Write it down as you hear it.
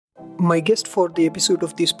My guest for the episode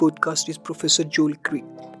of this podcast is Professor Joel Creed.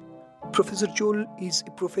 Professor Joel is a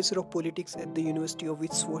professor of politics at the University of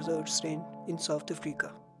Witwatersrand in South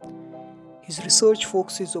Africa. His research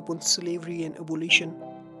focuses upon slavery and abolition,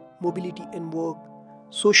 mobility and work,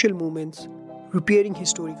 social movements, repairing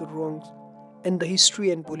historical wrongs, and the history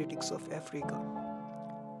and politics of Africa.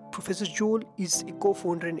 Professor Joel is a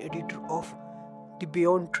co-founder and editor of the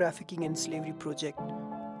Beyond Trafficking and Slavery Project,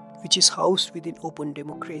 which is housed within Open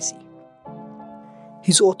Democracy. He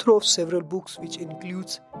is author of several books, which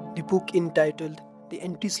includes the book entitled The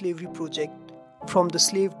Anti-Slavery Project: From the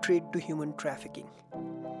Slave Trade to Human Trafficking.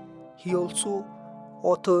 He also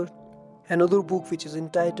authored another book which is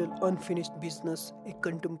entitled Unfinished Business: A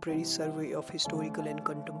Contemporary Survey of Historical and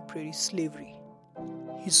Contemporary Slavery.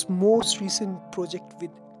 His most recent project with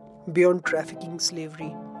Beyond Trafficking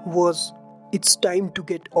Slavery was It's Time to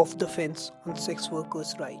Get Off the Fence on Sex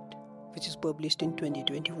Workers' Rights, which is published in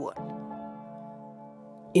 2021.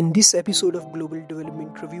 In this episode of Global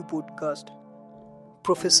Development Review podcast,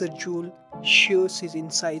 Professor Joel shares his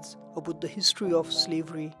insights about the history of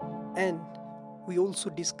slavery, and we also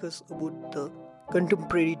discuss about the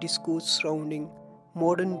contemporary discourse surrounding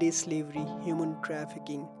modern-day slavery, human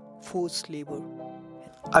trafficking, forced labor.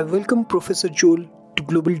 I welcome Professor Joel to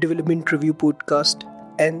Global Development Review podcast,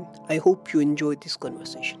 and I hope you enjoy this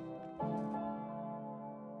conversation.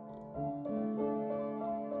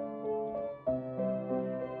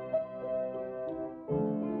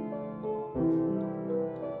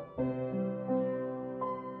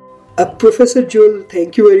 Professor Joel,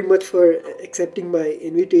 thank you very much for accepting my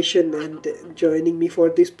invitation and joining me for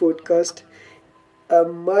this podcast.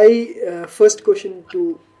 My first question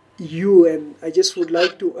to you, and I just would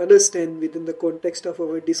like to understand within the context of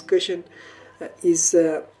our discussion, is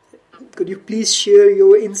could you please share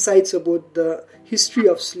your insights about the history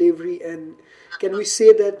of slavery, and can we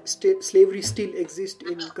say that slavery still exists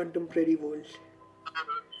in contemporary world?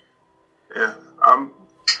 Yeah.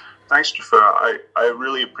 Thanks, Jafar. I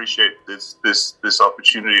really appreciate this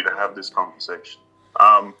opportunity to have this conversation.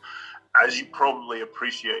 As you probably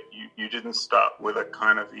appreciate, you didn't start with a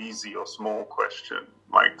kind of easy or small question.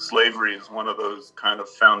 Like, slavery is one of those kind of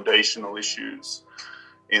foundational issues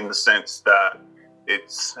in the sense that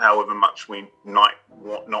it's, however much we might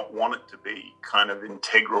not want it to be, kind of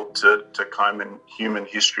integral to kind of human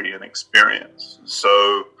history and experience.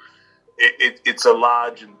 So it's a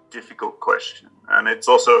large and difficult question. And it's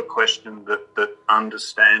also a question that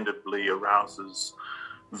understandably arouses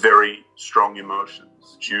very strong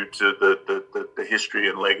emotions due to the history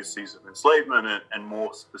and legacies of enslavement, and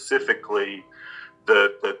more specifically,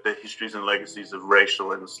 the histories and legacies of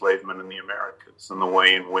racial enslavement in the Americas and the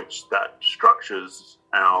way in which that structures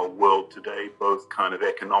our world today, both kind of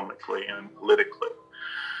economically and politically.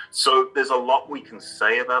 So there's a lot we can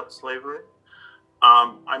say about slavery.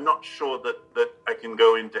 I'm not sure that I can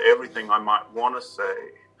go into everything I might want to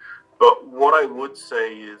say, but what I would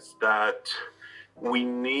say is that we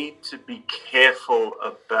need to be careful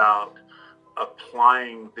about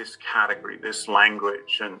applying this category, this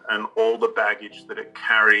language, and all the baggage that it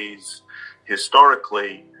carries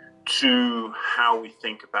historically to how we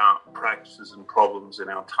think about practices and problems in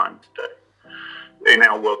our time today, in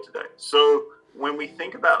our world today. So when we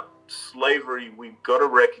think about slavery, we've got to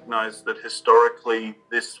recognize that historically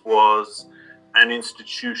this was an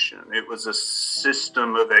institution. It was a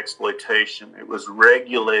system of exploitation. It was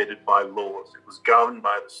regulated by laws. It was governed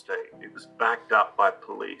by the state. It was backed up by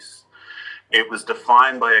police. It was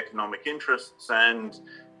defined by economic interests. And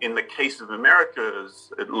in the case of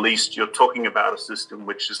Americas, at least, you're talking about a system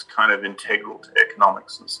which is kind of integral to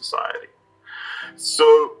economics and society.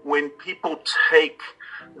 So when people take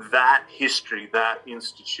that history, that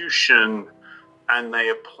institution, and they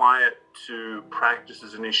apply it to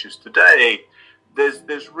practices and issues today,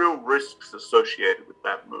 there's real risks associated with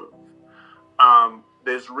that move.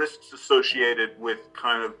 There's risks associated with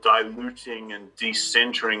kind of diluting and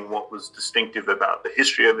decentering what was distinctive about the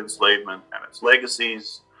history of enslavement and its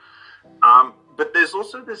legacies. But there's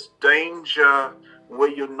also this danger where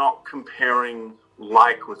you're not comparing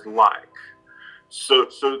like with like. So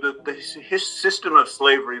the system of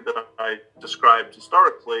slavery that I described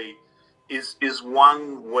historically is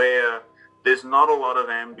one where there's not a lot of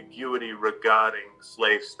ambiguity regarding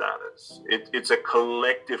slave status. It's a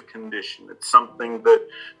collective condition. It's something that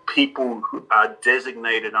people who are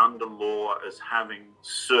designated under law as having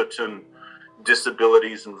certain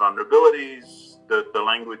disabilities and vulnerabilities. The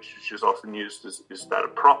language which is often used is that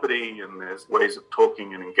of property, and there's ways of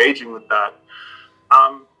talking and engaging with that.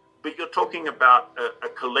 But you're talking about a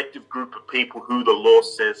collective group of people who the law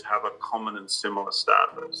says have a common and similar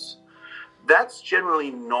status. That's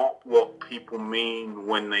generally not what people mean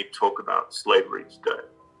when they talk about slavery today.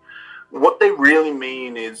 What they really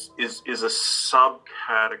mean is a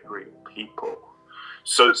subcategory of people.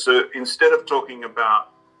 So instead of talking about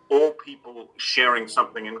all people sharing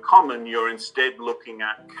something in common, you're instead looking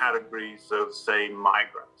at categories of, say,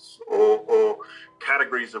 migrants or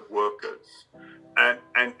categories of workers. And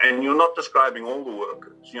you're not describing all the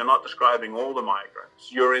workers. You're not describing all the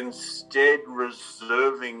migrants. You're instead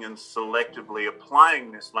reserving and selectively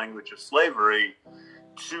applying this language of slavery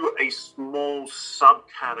to a small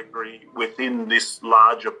subcategory within this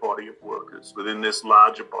larger body of workers, within this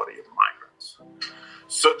larger body of migrants.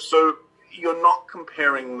 So you're not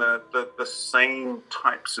comparing the same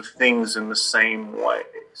types of things in the same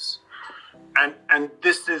ways. And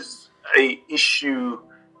this is an issue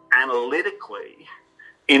analytically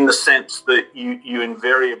in the sense that you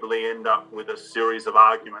invariably end up with a series of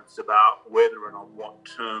arguments about whether and on what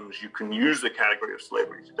terms you can use the category of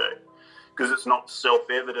slavery today. Because it's not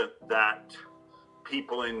self-evident that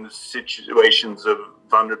people in situations of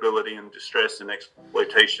vulnerability and distress and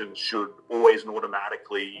exploitation should always and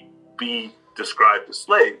automatically be described as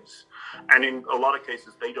slaves. And in a lot of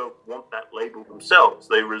cases, they don't want that label themselves.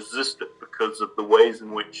 They resist it because of the ways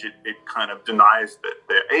in which it kind of denies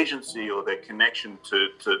their agency or their connection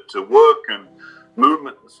to work and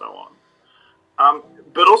movement and so on.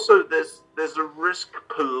 But also there's a risk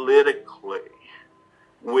politically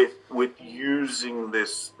with using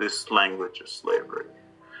this language of slavery.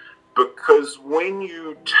 Because when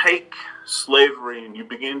you take slavery and you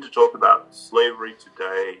begin to talk about slavery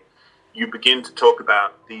today, you begin to talk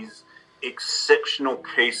about these exceptional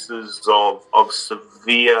cases of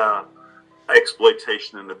severe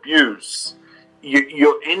exploitation and abuse,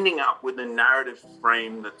 you're ending up with a narrative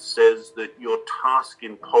frame that says that your task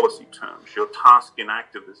in policy terms, your task in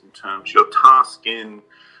activism terms, your task in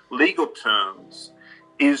legal terms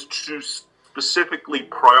is to specifically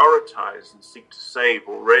prioritize and seek to save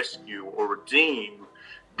or rescue or redeem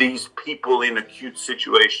these people in acute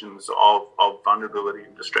situations of vulnerability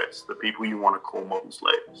and distress, the people you want to call modern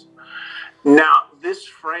slaves. Now, this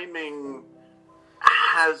framing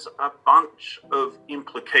has a bunch of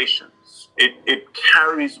implications. It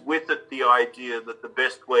carries with it the idea that the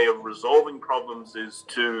best way of resolving problems is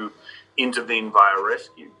to intervene via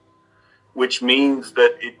rescue, which means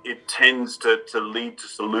that it tends to lead to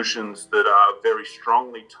solutions that are very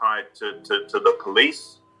strongly tied to the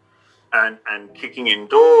police and kicking in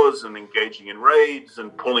doors and engaging in raids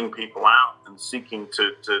and pulling people out and seeking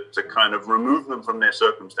to kind of remove them from their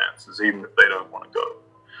circumstances, even if they don't want to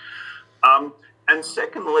go. And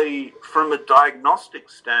secondly, from a diagnostic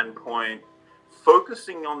standpoint,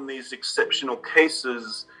 focusing on these exceptional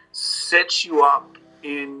cases sets you up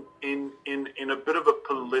in a bit of a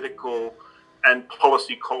political and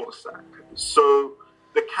policy cul-de-sac. So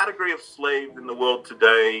the category of slave in the world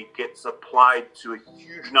today gets applied to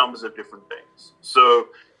huge numbers of different things. So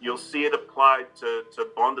you'll see it applied to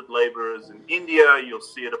bonded laborers in India. You'll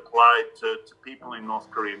see it applied to people in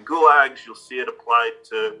North Korean gulags. You'll see it applied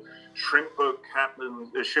to shrimp boat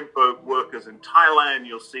workers in Thailand.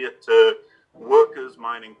 You'll see it to workers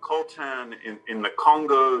mining coltan in the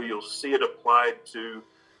Congo. You'll see it applied to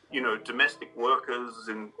domestic workers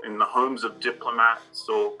in the homes of diplomats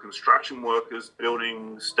or construction workers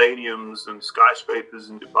building stadiums and skyscrapers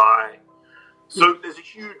in Dubai. So there's a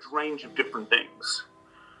huge range of different things.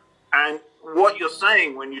 And what you're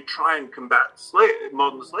saying when you try and combat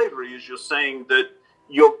modern slavery is you're saying that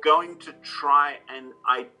you're going to try and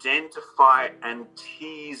identify and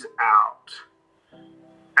tease out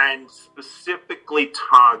and specifically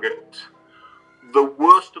target the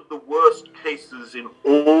worst of the worst cases in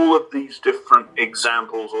all of these different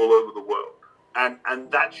examples all over the world. And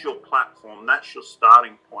that's your platform. That's your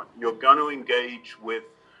starting point. You're going to engage with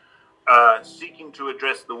seeking to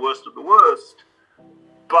address the worst of the worst,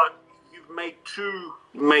 but you've made two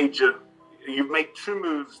moves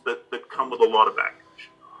that come with a lot of baggage.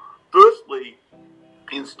 Firstly,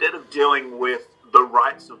 instead of dealing with the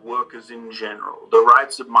rights of workers in general, the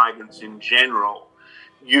rights of migrants in general,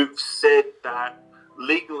 you've said that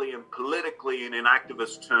legally and politically and in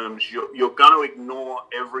activist terms, you're going to ignore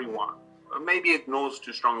everyone. Maybe ignore is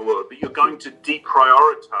too strong a word, but you're going to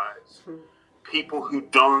deprioritize people who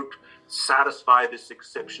don't satisfy this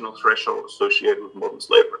exceptional threshold associated with modern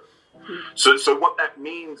slavery. So what that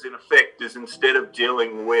means, in effect, is instead of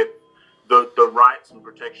dealing with the rights and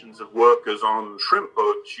protections of workers on shrimp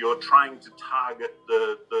boats, you're trying to target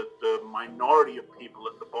the minority of people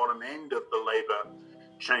at the bottom end of the labor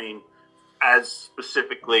chain as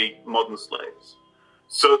specifically modern slaves.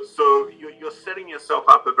 You're setting yourself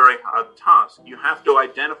up a very hard task. You have to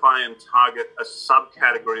identify and target a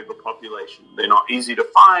subcategory of the population. They're not easy to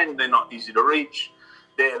find. They're not easy to reach.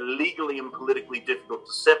 They're legally and politically difficult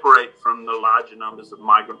to separate from the larger numbers of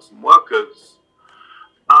migrants and workers.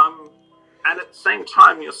 And at the same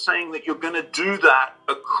time, you're saying that you're going to do that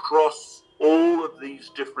across all of these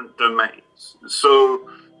different domains. So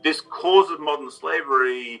this cause of modern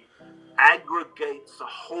slavery aggregates a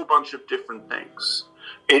whole bunch of different things.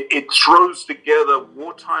 It throws together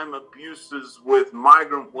wartime abuses with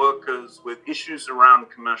migrant workers, with issues around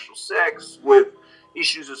commercial sex, with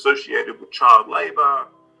issues associated with child labor.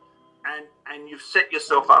 And you've set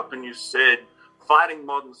yourself up and you've said, fighting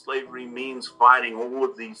modern slavery means fighting all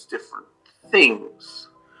of these different things.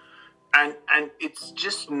 And it's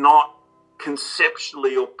just not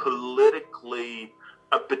conceptually or politically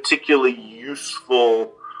a particularly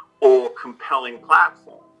useful or compelling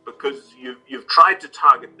platform, because you've tried to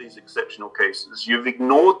target these exceptional cases. You've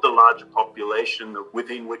ignored the larger population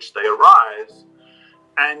within which they arise,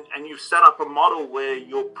 and you've set up a model where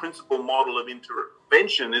your principal model of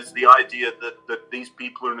intervention is the idea that these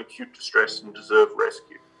people are in acute distress and deserve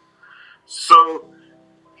rescue. So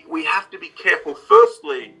we have to be careful,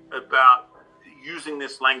 firstly, about using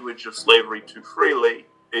this language of slavery too freely.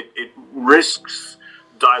 It risks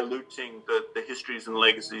diluting the histories and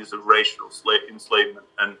legacies of racial enslavement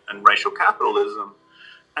and racial capitalism.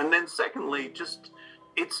 And then secondly,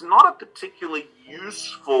 it's not a particularly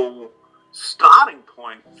useful starting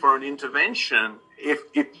point for an intervention if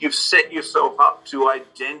you've set yourself up to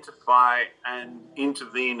identify and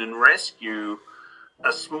intervene and rescue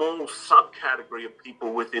a small subcategory of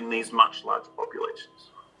people within these much larger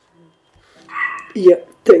populations. Yeah,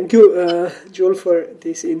 thank you, Joel, for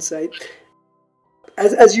this insight.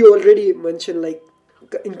 As you already mentioned, like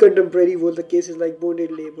in contemporary world, the cases like bonded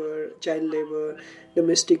labor, child labor,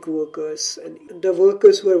 domestic workers, and the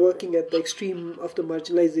workers who are working at the extreme of the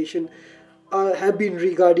marginalization have been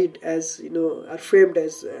regarded as, are framed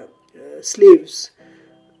as slaves.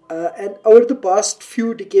 And over the past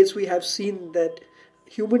few decades, we have seen that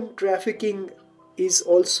human trafficking is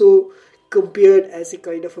also compared as a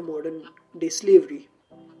kind of a modern day slavery.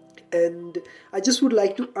 And I just would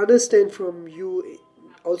like to understand from you,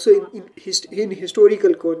 also in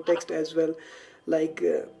historical context as well, like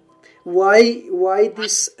why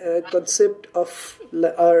this concept of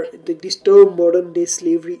this term modern day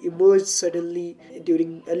slavery emerged suddenly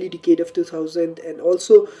during early decade of 2000, and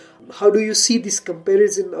also how do you see this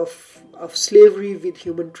comparison of slavery with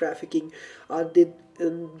human trafficking? Are they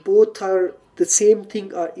both are the same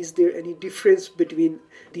thing, or is there any difference between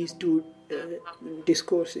these two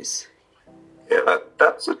discourses? Yeah,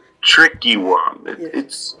 that's a tricky one.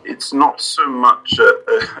 It's not so much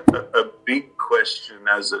a big question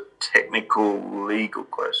as a technical legal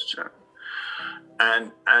question,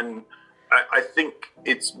 and I think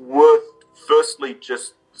it's worth firstly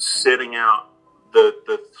just setting out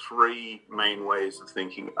the three main ways of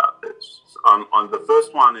thinking about this. On the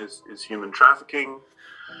first one is human trafficking.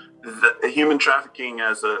 The human trafficking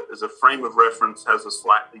as a frame of reference has a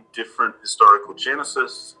slightly different historical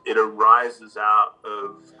genesis. It arises out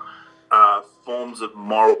of forms of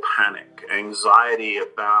moral panic, anxiety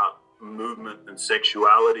about movement and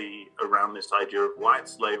sexuality around this idea of white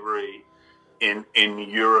slavery in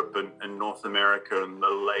Europe and North America in the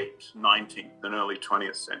late 19th and early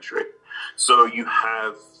 20th century. So you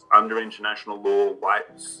have, under international law,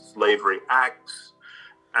 white slavery acts,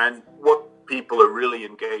 and what people are really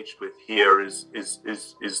engaged with here is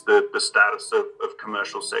the status of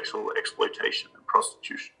commercial sexual exploitation and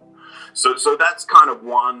prostitution. So that's kind of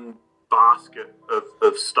one basket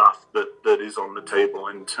of stuff that is on the table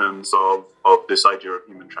in terms of this idea of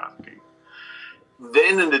human trafficking.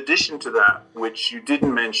 Then in addition to that, which you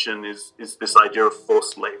didn't mention, is this idea of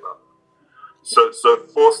forced labor. So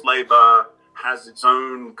forced labor has its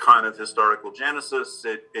own kind of historical genesis.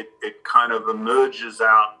 It kind of emerges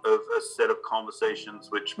out of a set of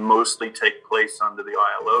conversations which mostly take place under the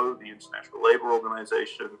ILO, the International Labour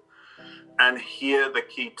Organization. And here the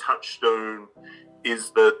key touchstone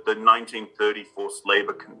is the 1930 Forced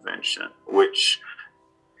Labor Convention, which,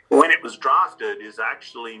 when it was drafted, is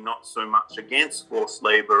actually not so much against forced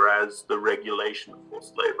labor as the regulation of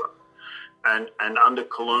forced labor. And under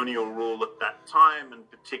colonial rule at that time, and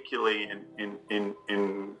particularly in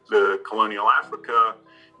the colonial Africa,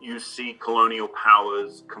 you see colonial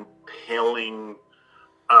powers compelling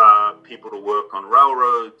people to work on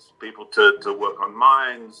railroads, people to work on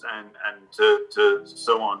mines, and to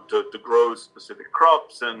so on, to grow specific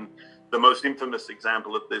crops. And The most infamous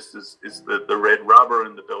example of this is the Red Rubber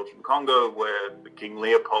in the Belgian Congo, where the King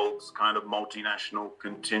Leopold's kind of multinational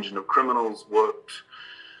contingent of criminals worked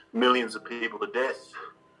millions of people to death.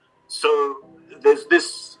 So there's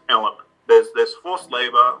this element. There's forced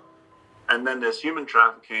labor, and then there's human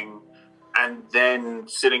trafficking, and then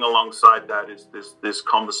sitting alongside that is this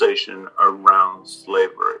conversation around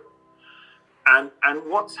slavery. And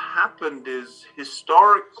what's happened is,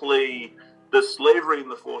 historically, the slavery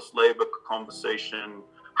and the forced labor conversation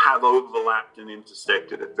have overlapped and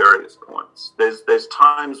intersected at various points. There's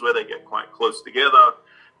times where they get quite close together,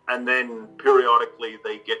 and then periodically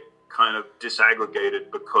they get kind of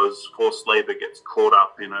disaggregated because forced labor gets caught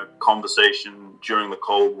up in a conversation during the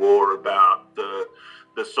Cold War about the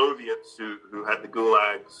Soviets who had the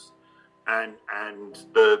gulags and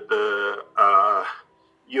the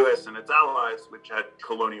US and its allies, which had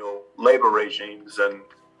colonial labor regimes, and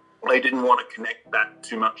they didn't want to connect that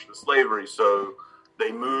too much to slavery, so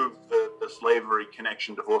they moved the slavery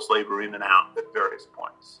connection to forced labor in and out at various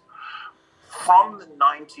points. From the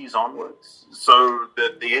 90s onwards, so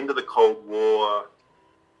the end of the Cold War,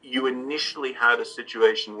 you initially had a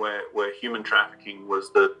situation where human trafficking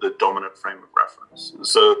was the dominant frame of reference.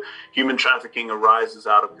 So human trafficking arises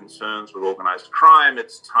out of concerns with organized crime.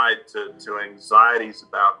 It's tied to anxieties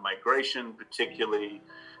about migration, particularly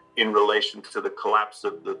in relation to the collapse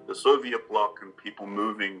of the Soviet bloc and people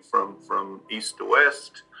moving from east to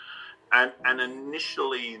west. And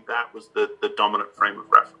initially, that was the dominant frame of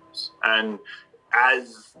reference. And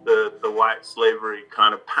as the white slavery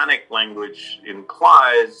kind of panic language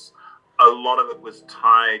implies, a lot of it was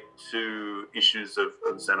tied to issues of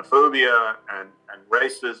xenophobia and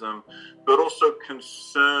racism, but also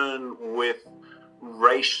concern with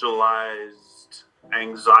racialized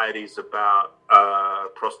anxieties about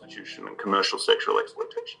prostitution and commercial sexual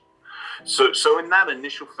exploitation. So in that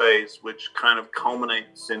initial phase, which kind of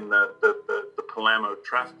culminates in the Palermo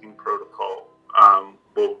trafficking protocol,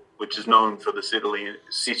 which is known for the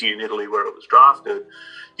city in Italy where it was drafted,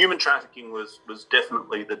 human trafficking was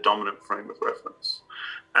definitely the dominant frame of reference.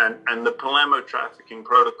 And the Palermo trafficking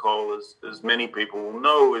protocol, as many people will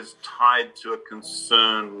know, is tied to a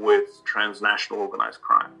concern with transnational organized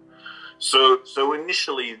crime. So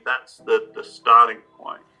initially, that's the starting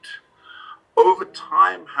point. Over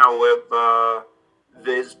time, however,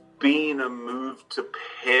 there's been a move to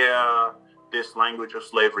pair this language of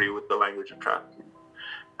slavery with the language of trafficking.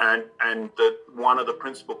 And one of the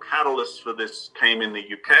principal catalysts for this came in the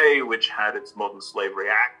UK, which had its Modern Slavery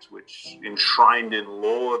Act, which enshrined in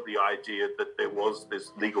law the idea that there was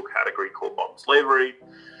this legal category called modern slavery,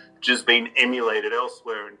 which has been emulated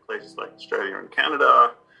elsewhere in places like Australia and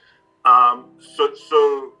Canada.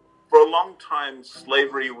 So for a long time,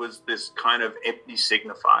 slavery was this kind of empty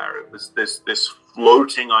signifier. It was this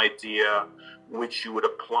floating idea which you would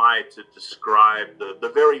apply to describe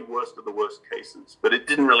the very worst of the worst cases, but it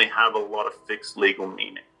didn't really have a lot of fixed legal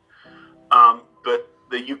meaning. But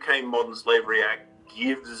the UK Modern Slavery Act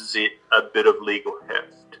gives it a bit of legal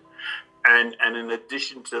heft. And in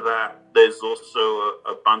addition to that, there's also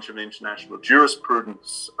a bunch of international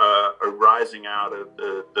jurisprudence arising out of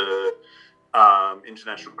the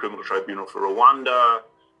International Criminal Tribunal for Rwanda,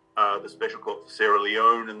 the Special Court for Sierra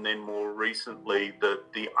Leone, and then more recently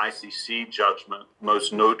the ICC judgment,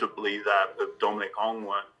 most notably that of Dominic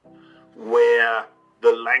Ongwen, where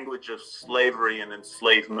the language of slavery and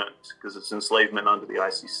enslavement, because it's enslavement under the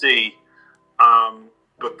ICC,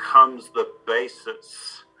 becomes the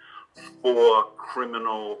basis for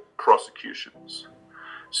criminal prosecutions.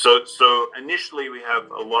 So initially we have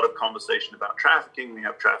a lot of conversation about trafficking, we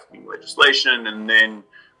have trafficking legislation, and then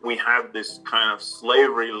we have this kind of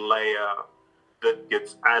slavery layer that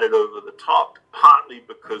gets added over the top, partly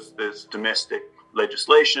because there's domestic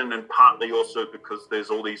legislation and partly also because there's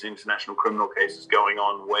all these international criminal cases going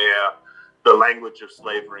on where the language of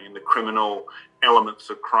slavery and the criminal elements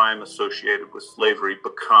of crime associated with slavery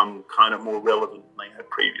become kind of more relevant than they had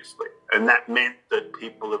previously. And that meant that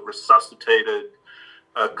people have resuscitated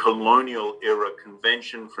a colonial era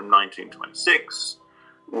convention from 1926,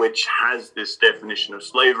 which has this definition of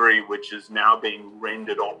slavery, which is now being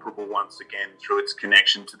rendered operable once again through its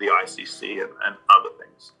connection to the ICC and other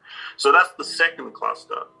things. So that's the second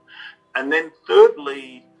cluster. And then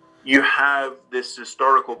thirdly, you have this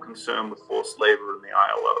historical concern with forced labor in the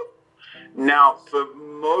ILO. Now, for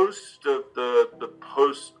most of the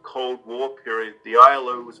post-Cold War period, the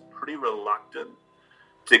ILO was pretty reluctant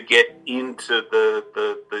to get into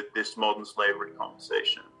this modern slavery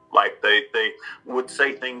conversation. Like they would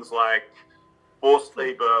say things like forced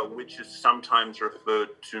labor, which is sometimes referred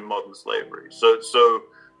to modern slavery. So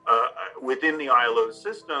within the ILO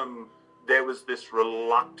system, there was this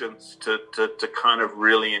reluctance to kind of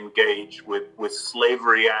really engage with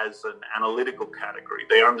slavery as an analytical category.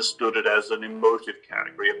 They understood it as an emotive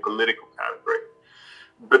category, a political category.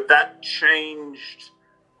 But that changed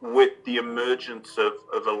with the emergence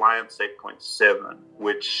of Alliance 8.7,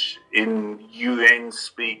 which in UN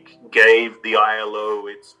speak gave the ILO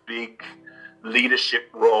its big leadership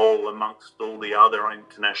role amongst all the other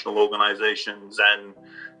international organizations. And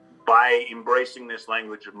by embracing this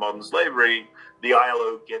language of modern slavery, the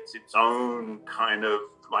ILO gets its own kind of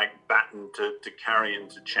like baton to carry and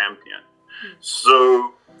to champion.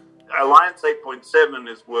 So Alliance 8.7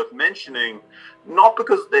 is worth mentioning, not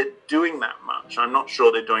because they're doing that much. I'm not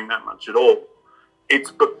sure they're doing that much at all.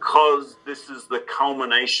 It's because this is the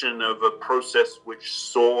culmination of a process which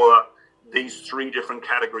saw these three different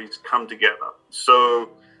categories come together.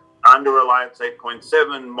 So under Alliance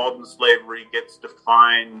 8.7, modern slavery gets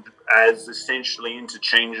defined as essentially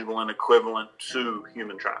interchangeable and equivalent to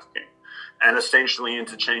human trafficking, and essentially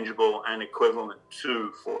interchangeable and equivalent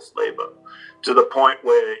to forced labor, to the point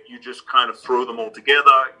where you just kind of throw them all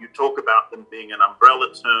together. You talk about them being an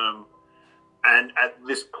umbrella term, and at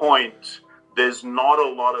this point, there's not a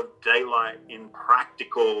lot of daylight in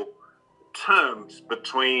practical terms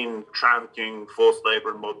between trafficking, forced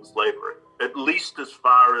labor, and modern slavery, at least as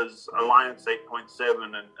far as Alliance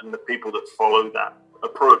 8.7 and the people that follow that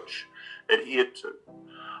approach adhere to.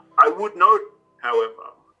 I would note,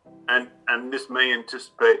 however, and this may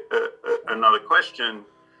anticipate another question,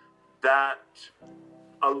 that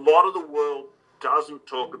a lot of the world doesn't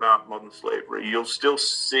talk about modern slavery. You'll still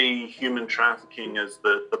see human trafficking as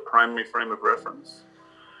the primary frame of reference.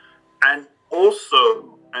 And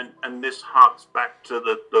also, and this harks back to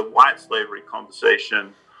the white slavery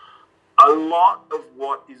conversation, a lot of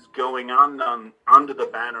what is going on under the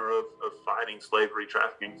banner of fighting slavery,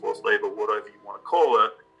 trafficking, forced labor, whatever you want to call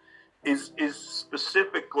it, is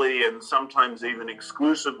specifically and sometimes even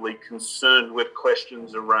exclusively concerned with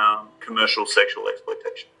questions around commercial sexual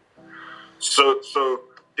exploitation. So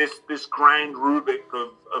this grand rubric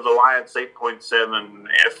of Alliance 8.7,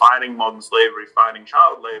 fighting modern slavery, fighting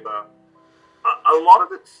child labor, a lot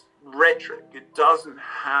of it's rhetoric. It doesn't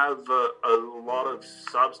have a lot of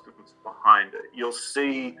substance behind it. You'll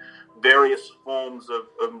see various forms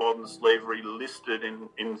of modern slavery listed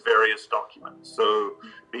in various documents. So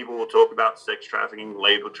people will talk about sex trafficking,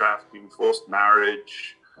 labor trafficking, forced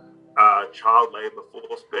marriage, child labor,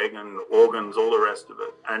 forced begging, organs, all the rest of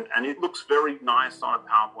it. And it looks very nice on a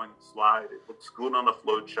PowerPoint slide. It looks good on a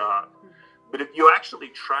flow chart. But if you actually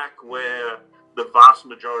track where the vast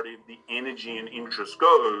majority of the energy and interest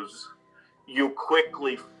goes, you'll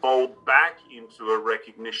quickly fold back into a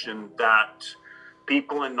recognition that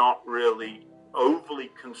people are not really overly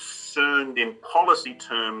concerned in policy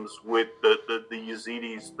terms with the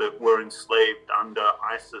Yazidis that were enslaved under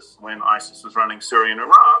ISIS when ISIS was running Syria and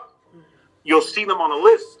Iraq. You'll see them on a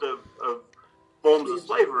list of forms of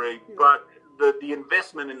slavery, but the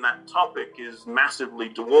investment in that topic is massively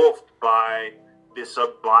dwarfed by this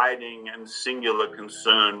abiding and singular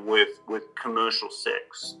concern with commercial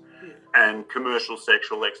sex and commercial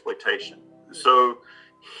sexual exploitation. So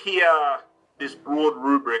here, this broad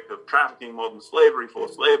rubric of trafficking, modern slavery,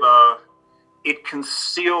 forced labor, it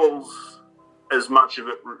conceals as much of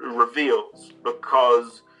it reveals,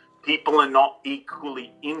 because people are not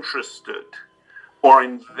equally interested or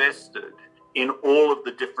invested in all of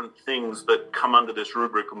the different things that come under this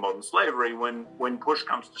rubric of modern slavery. When push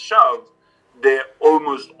comes to shove, they're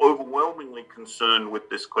almost overwhelmingly concerned with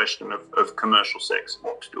this question of commercial sex and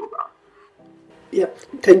what to do about it. Yeah,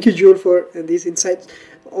 thank you, Joel, for these insights.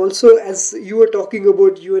 Also, as you were talking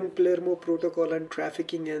about UN Palermo Protocol and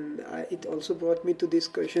trafficking, and it also brought me to this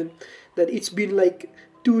question that it's been like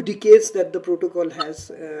 2 decades that the protocol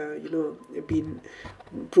has, been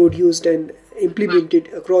produced and implemented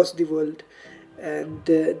across the world. And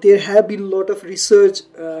there have been a lot of research,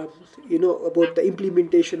 about the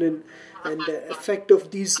implementation and the effect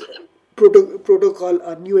of these protocol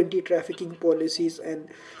on new anti-trafficking policies. And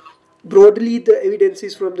broadly, the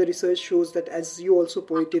evidences from the research shows that, as you also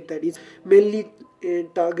pointed, that it's mainly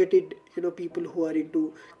targeted, people who are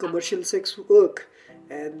into commercial sex work,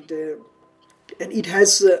 and it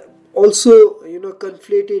has also,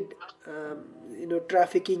 conflated,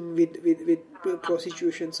 trafficking with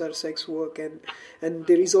prostitutions or sex work, and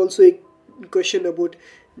there is also a question about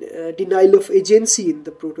denial of agency in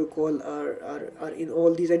the protocol are in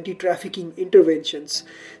all these anti-trafficking interventions.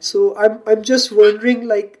 So I'm just wondering,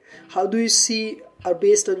 like, how do you see, or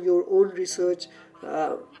based on your own research,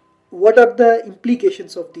 what are the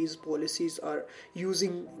implications of these policies are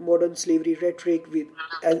using modern slavery rhetoric with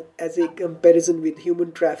as a comparison with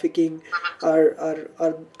human trafficking are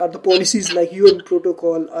the policies like UN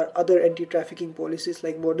protocol or other anti-trafficking policies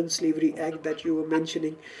like modern slavery act that you were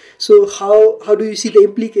mentioning. So how do you see the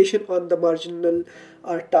implication on the marginal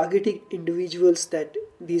or targeting individuals that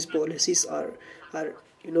these policies are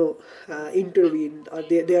intervene, or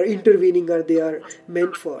they are intervening, or they are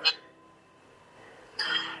meant for?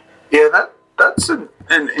 Yeah, that's an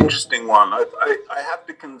interesting one. I have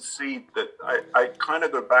to concede that I kind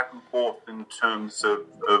of go back and forth in terms of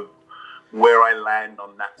where I land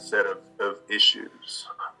on that set of issues.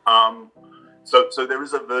 So there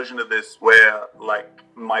is a version of this where, like,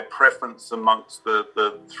 my preference amongst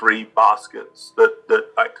the three baskets that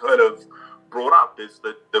I kind of brought up is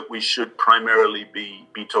that we should primarily be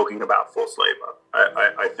talking about forced labor.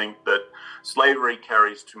 I think that slavery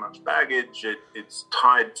carries too much baggage. It's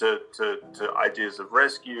tied to ideas of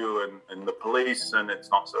rescue and the police, and it's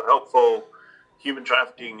not so helpful. Human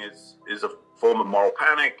trafficking is a form of moral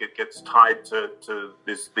panic. It gets tied to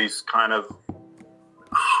these kind of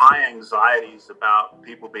high anxieties about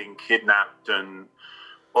people being kidnapped and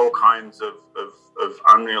all kinds of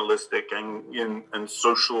unrealistic and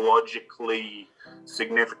sociologically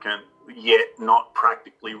significant yet not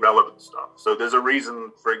practically relevant stuff. So there's a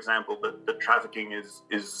reason, for example, that trafficking is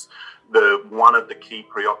the one of the key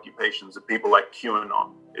preoccupations of people like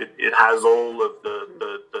QAnon. It has all of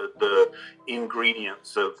the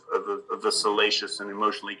ingredients of a salacious and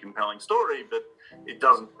emotionally compelling story, but it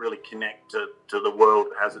doesn't really connect to the world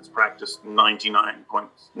as it's practiced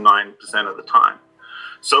 99.9% of the time.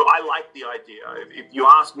 So I like the idea. If you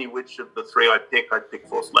ask me which of the three I'd pick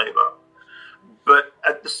forced labor. But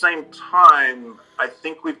at the same time, I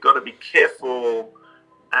think we've got to be careful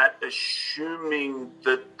at assuming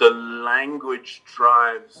that the language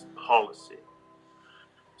drives policy.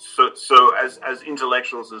 So as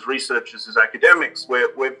intellectuals, as researchers, as academics,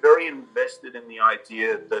 we're very invested in the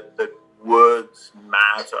idea that words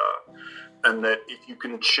matter, and that if you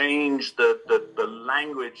can change the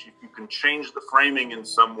language, if you can change the framing in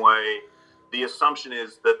some way, the assumption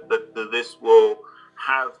is that this will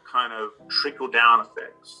have kind of trickle-down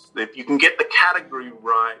effects. If you can get the category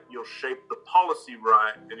right, you'll shape the policy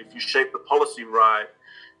right, and if you shape the policy right,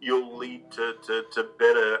 you'll lead to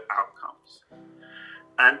better outcomes.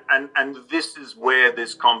 And this is where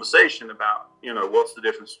this conversation about, what's the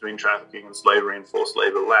difference between trafficking and slavery and forced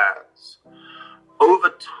labor lands. Over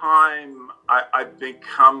time, I've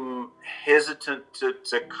become hesitant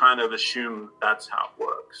to kind of assume that's how it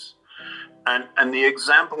works. And the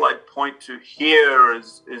example I'd point to here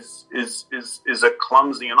is a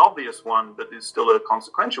clumsy and obvious one, but is still a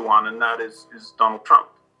consequential one, and that is Donald Trump.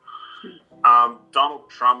 Donald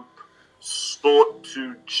Trump sought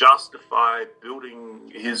to justify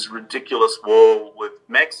building his ridiculous wall with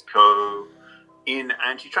Mexico in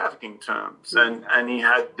anti-trafficking terms, and he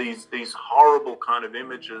had these horrible kind of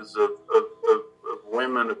images of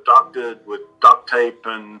women abducted with duct tape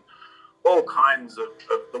and all kinds of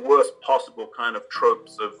the worst possible kind of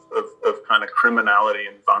tropes of kind of criminality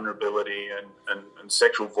and vulnerability and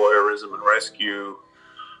sexual voyeurism and rescue.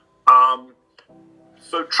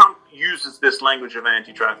 So Trump uses this language of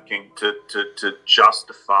anti-trafficking to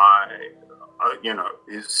justify,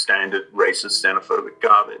 his standard racist, xenophobic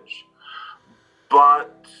garbage.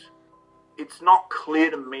 But it's not clear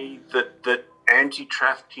to me that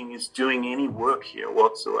anti-trafficking is doing any work here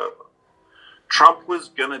whatsoever. Trump was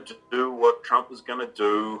going to do what Trump was going to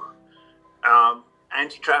do.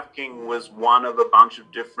 Anti-trafficking was one of a bunch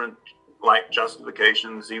of different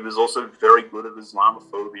justifications. He was also very good at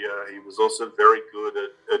Islamophobia. He was also very good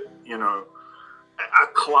at a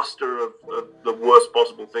cluster of the worst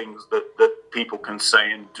possible things that people can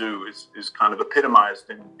say and do is kind of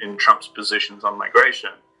epitomized in Trump's positions on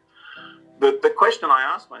migration. The question I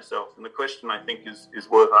ask myself, and the question I think is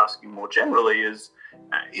worth asking more generally, is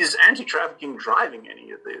anti-trafficking driving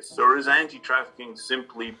any of this? Or is anti-trafficking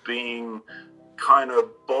simply being kind of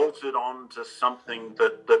bolted on to something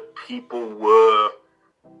that people were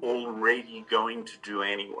already going to do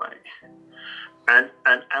anyway? And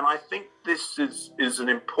I think this is an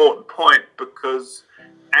important point, because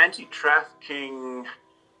anti-trafficking,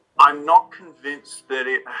 I'm not convinced that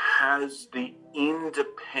it has the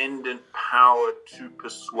independent power to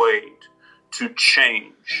persuade, to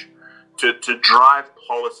change, to drive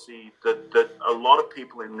policy that a lot of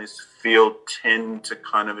people in this field tend to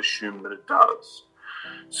kind of assume that it does.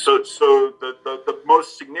 So the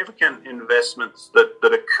most significant investments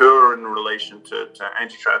that occur in relation to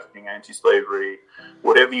anti-trafficking, anti-slavery,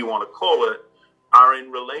 whatever you want to call it, are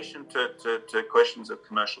in relation to questions of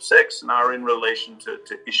commercial sex and are in relation to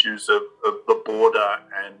issues of the border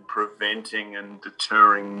and preventing and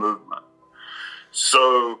deterring movement.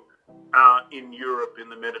 So in Europe, in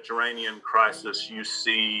the Mediterranean crisis, you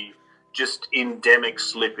see just endemic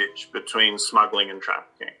slippage between smuggling and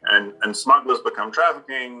trafficking. And smugglers become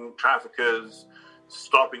traffickers.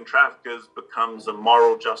 Stopping traffickers becomes a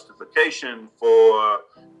moral justification for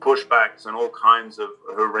pushbacks and all kinds of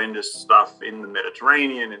horrendous stuff in the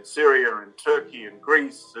Mediterranean, in Syria, in Turkey, in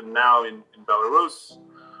Greece, and now in Belarus,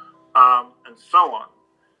 and so on.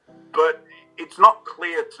 But it's not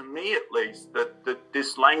clear to me, at least, that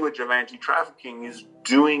this language of anti-trafficking is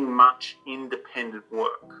doing much independent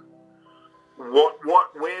work.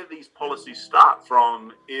 Where these policies start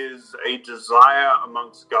from is a desire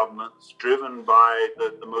amongst governments driven by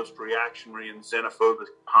the most reactionary and xenophobic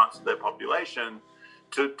parts of their population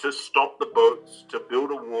to stop the boats, to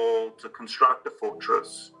build a wall, to construct a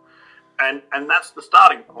fortress. And that's the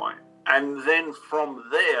starting point. And then from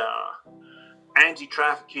there,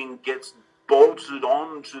 anti-trafficking gets bolted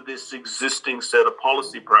onto this existing set of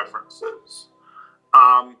policy preferences.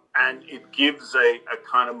 And it gives a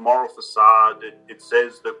kind of moral facade. It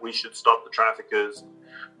says that we should stop the traffickers.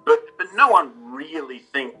 But no one really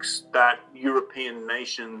thinks that European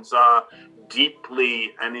nations are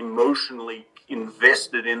deeply and emotionally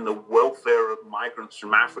invested in the welfare of migrants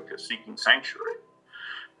from Africa seeking sanctuary.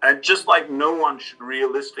 And just like no one should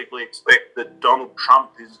realistically expect that Donald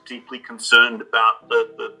Trump is deeply concerned about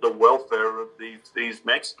the welfare of these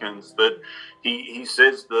Mexicans, that he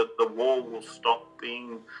says that the wall will stop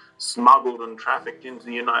being smuggled and trafficked into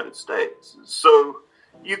the United States. So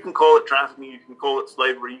you can call it trafficking, you can call it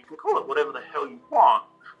slavery, you can call it whatever the hell you want.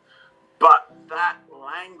 But that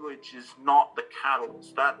language is not the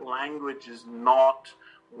catalyst. That language is not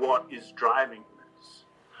what is driving this.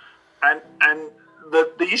 And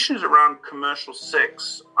the issues around commercial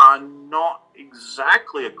sex are not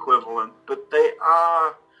exactly equivalent, but they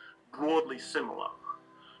are broadly similar.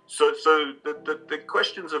 So the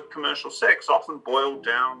questions of commercial sex often boil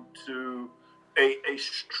down to a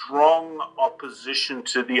strong opposition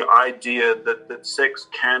to the idea that sex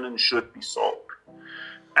can and should be sold.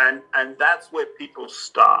 And that's where people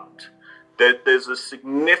start. That there's a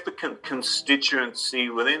significant constituency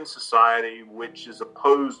within society which is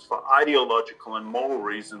opposed for ideological and moral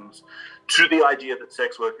reasons to the idea that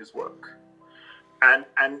sex work is work.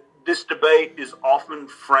 And this debate is often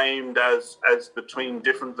framed as between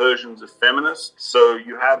different versions of feminists. So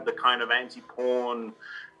you have the kind of anti-porn,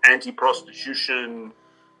 anti-prostitution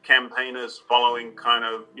campaigners following kind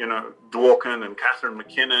of, Dworkin and Catherine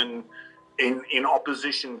McKinnon in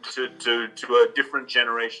opposition to a different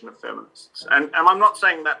generation of feminists. And I'm not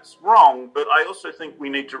saying that's wrong, but I also think we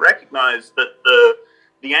need to recognize that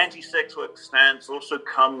the anti-sex work stance also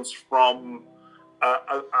comes from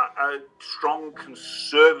a strong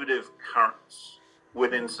conservative currents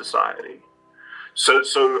within society.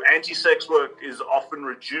 So anti-sex work is often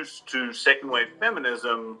reduced to second-wave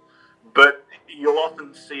feminism, but you'll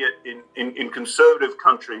often see it in conservative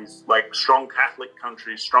countries, like strong Catholic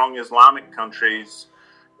countries, strong Islamic countries.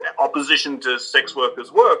 Opposition to sex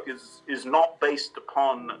workers' work is not based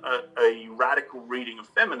upon a radical reading of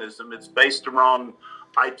feminism. It's based around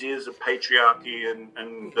ideas of patriarchy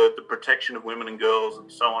and the protection of women and girls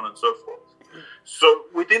and so on and so forth. So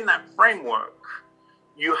within that framework,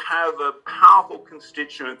 you have a powerful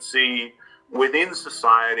constituency within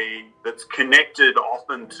society that's connected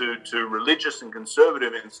often to religious and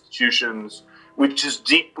conservative institutions, which is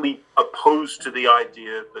deeply opposed to the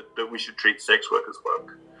idea that we should treat sex work as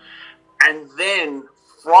work. And then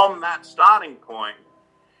from that starting point,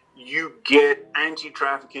 you get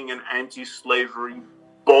anti-trafficking and anti-slavery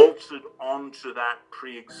bolted onto that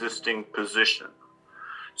pre-existing position.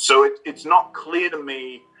 So it's not clear to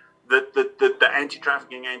me that the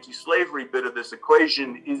anti-trafficking, anti-slavery bit of this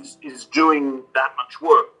equation is doing that much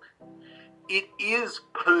work. It is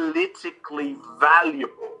politically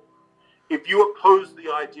valuable. If you oppose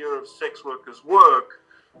the idea of sex workers' work,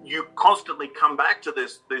 you constantly come back to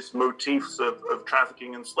this motifs of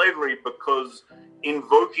trafficking and slavery, because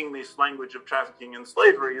invoking this language of trafficking and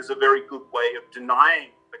slavery is a very good way of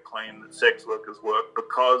denying the claim that sex workers work,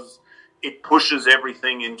 because it pushes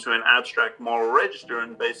everything into an abstract moral register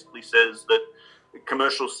and basically says that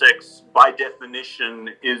commercial sex, by definition,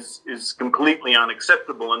 is completely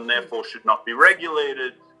unacceptable and therefore should not be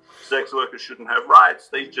regulated. Sex workers shouldn't have rights.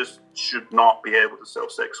 They just should not be able to sell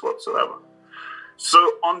sex whatsoever. So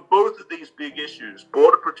on both of these big issues,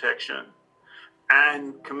 border protection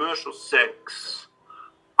and commercial sex,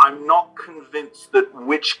 I'm not convinced that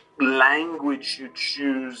which language you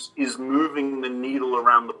choose is moving the needle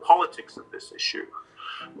around the politics of this issue.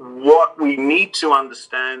 What we need to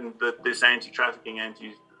understand that this anti-trafficking,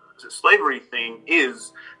 anti-slavery thing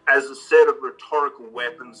is as a set of rhetorical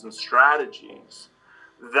weapons and strategies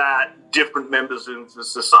that different members of the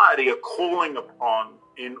society are calling upon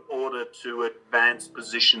in order to advance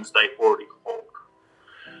positions they already hold.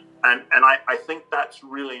 And I think that's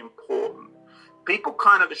really important. People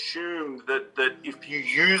kind of assume that if you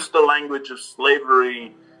use the language of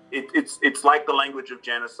slavery, it's like the language of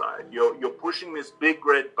genocide. You're pushing this big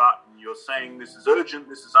red button. You're saying this is urgent,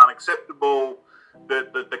 this is unacceptable,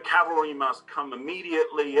 the cavalry must come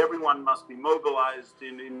immediately, everyone must be mobilized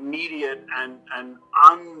in immediate and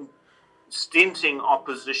unstinting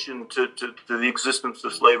opposition to the existence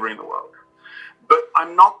of slavery in the world. But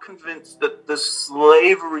I'm not convinced that the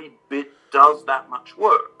slavery bit does that much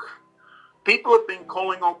work. People have been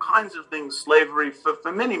calling all kinds of things slavery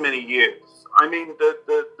for many, many years. I mean,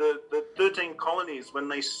 the 13 colonies, when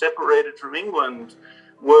they separated from England,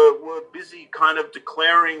 were busy kind of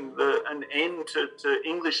declaring an end to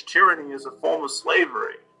English tyranny as a form of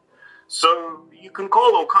slavery. So you can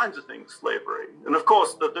call all kinds of things slavery. And of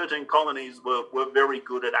course, the 13 colonies were very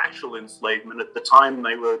good at actual enslavement. At the time,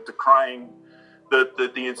 they were decrying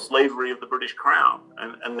the slavery of the British Crown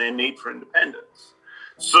and their need for independence.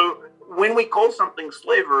 So when we call something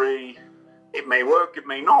slavery, it may work, it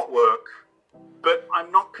may not work, but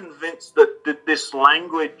I'm not convinced that this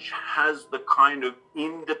language has the kind of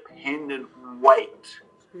independent weight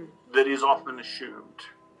that is often assumed.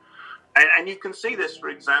 And you can see this, for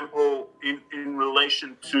example, in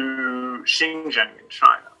relation to Xinjiang in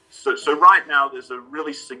China. So right now there's a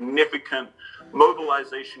really significant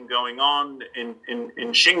mobilization going on in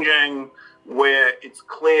Xinjiang, where it's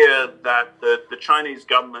clear that the Chinese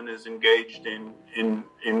government is engaged in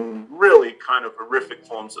really kind of horrific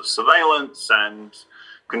forms of surveillance and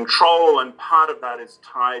control, and part of that is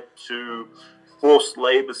tied to forced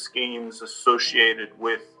labor schemes associated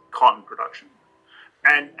with cotton production.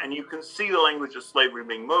 And you can see the language of slavery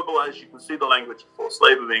being mobilized. You can see the language of forced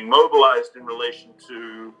labor being mobilized in relation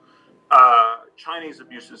to Chinese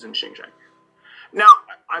abuses in Xinjiang. Now,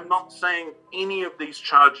 I'm not saying any of these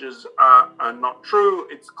charges are not true.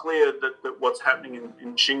 It's clear that what's happening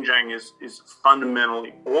in Xinjiang is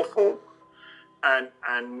fundamentally awful,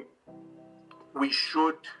 and we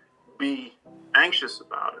should be anxious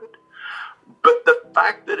about it. But the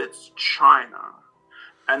fact that it's China,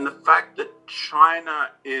 and the fact that China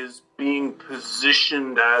is being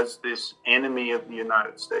positioned as this enemy of the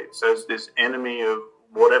United States, as this enemy of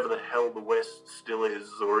whatever the hell the West still is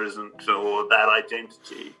or isn't, or that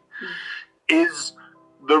identity, is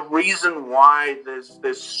the reason why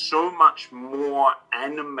there's so much more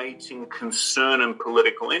animating concern and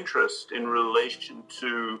political interest in relation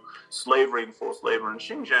to slavery and forced labor in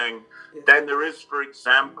Xinjiang than there is, for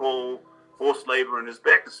example, forced labor in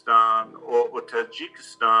Uzbekistan or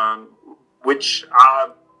Tajikistan, which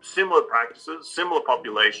are similar practices, similar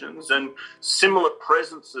populations, and similar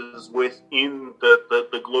presences within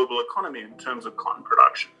the global economy in terms of cotton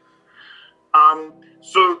production.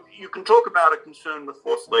 So you can talk about a concern with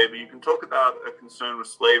forced labor, you can talk about a concern with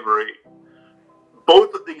slavery.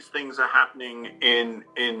 Both of these things are happening in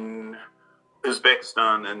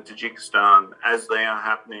Uzbekistan and Tajikistan as they are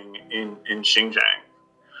happening in Xinjiang.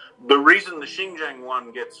 The reason the Xinjiang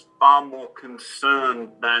one gets far more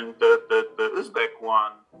concern than the Uzbek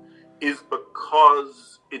one is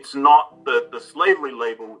because it's not the slavery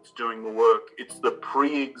label that's doing the work, it's the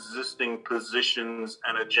pre-existing positions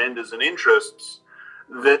and agendas and interests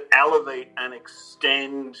that elevate and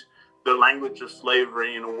extend the language of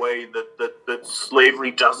slavery in a way that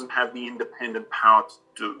slavery doesn't have the independent power to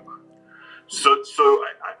do. So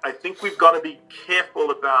I think we've got to be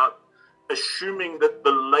careful about assuming that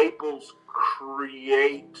the labels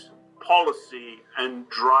create policy and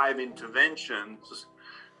drive interventions,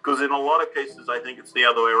 because in a lot of cases, I think it's the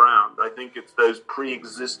other way around. I think it's those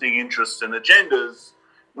pre-existing interests and agendas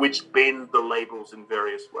which bend the labels in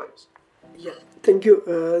various ways. Yeah, thank you,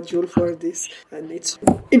 Joel, for this. And it's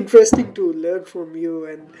interesting to learn from you,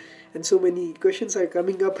 and so many questions are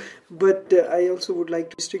coming up. But I also would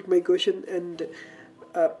like to restrict my question, and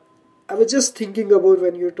I was just thinking about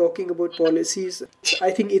when you're talking about policies.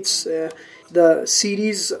 I think it's the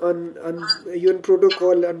series on UN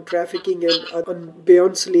Protocol on Trafficking and on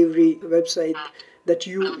Beyond Slavery website that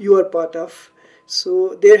you are part of.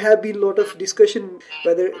 So there have been a lot of discussion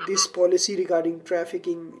whether this policy regarding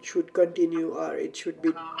trafficking should continue or it should be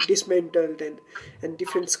dismantled, and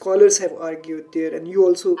different scholars have argued there, and you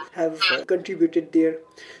also have contributed there.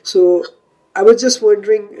 So I was just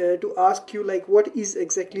wondering to ask you, like, what is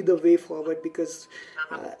exactly the way forward? Because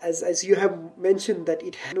as you have mentioned that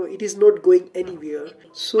it is not going anywhere.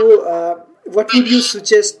 So, what would you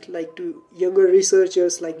suggest, like, to younger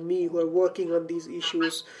researchers like me who are working on these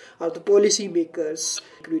issues, or the policymakers,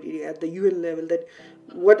 including at the UN level, that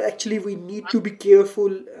what actually we need to be careful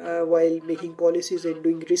while making policies and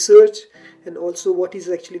doing research, and also what is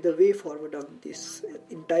actually the way forward on this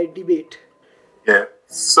entire debate? Yeah.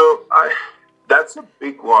 So that's a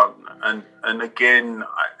big one, and again,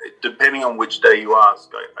 depending on which day you ask,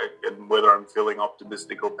 and whether I'm feeling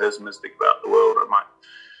optimistic or pessimistic about the world, I might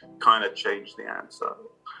kind of change the answer.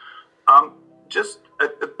 Just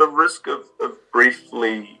at the risk of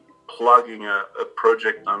briefly plugging a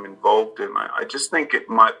project I'm involved in, I just think it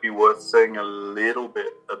might be worth saying a little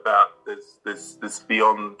bit about this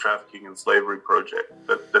Beyond Trafficking and Slavery project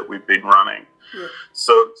that we've been running. Yeah.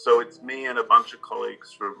 So it's me and a bunch of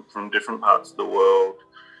colleagues from different parts of the world,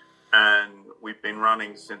 and we've been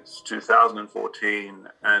running since 2014.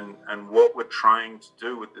 And what we're trying to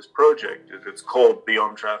do with this project, it's called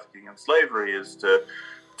Beyond Trafficking and Slavery, is to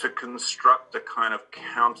construct a kind of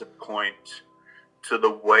counterpoint to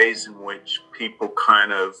the ways in which people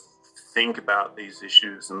kind of think about these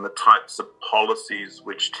issues and the types of policies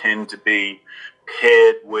which tend to be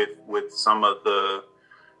paired with some of the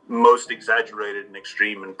most exaggerated and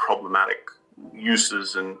extreme and problematic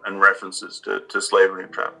uses and references to slavery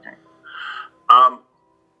and trafficking.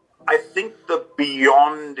 I think the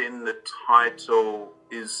beyond in the title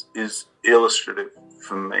is illustrative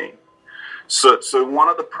for me. So one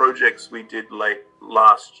of the projects we did late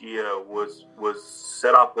last year was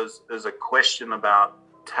set up as a question about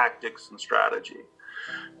tactics and strategy.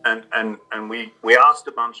 And we asked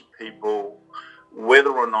a bunch of people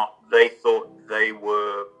whether or not they thought they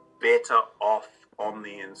were better off on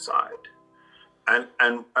the inside. And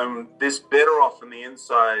this better off on the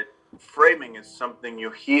inside framing is something you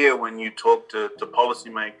hear when you talk to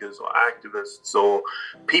policymakers or activists or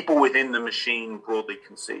people within the machine, broadly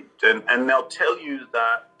conceived. And they'll tell you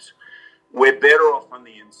that we're better off on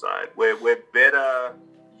the inside. We're better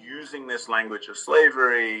using this language of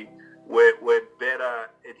slavery. We're better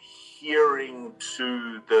adhering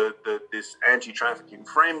to this anti-trafficking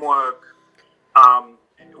framework.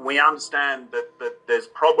 We understand that there's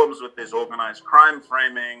problems with this organized crime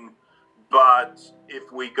framing, but if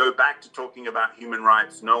we go back to talking about human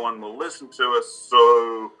rights, no one will listen to us,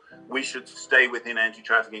 so we should stay within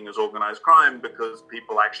anti-trafficking as organized crime because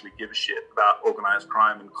people actually give a shit about organized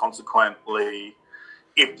crime, and consequently,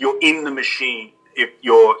 if you're in the machine, if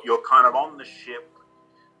you're kind of on the ship,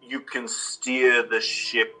 you can steer the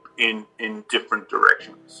ship in different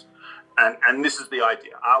directions. And this is the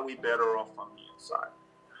idea. Are we better off on the inside?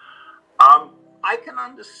 I can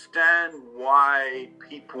understand why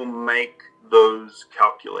people make those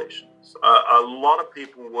calculations. A lot of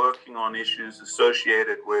people working on issues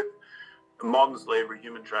associated with modern slavery,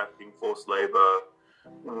 human trafficking, forced labor,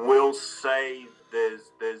 will say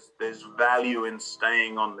there's value in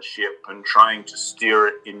staying on the ship and trying to steer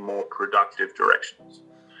it in more productive directions.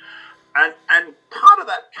 And part of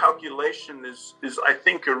that calculation is I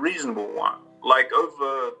think a reasonable one. Like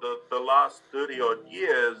over the last 30 odd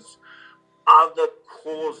years, other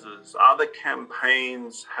causes, other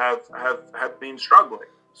campaigns have been struggling.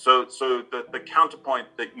 So the counterpoint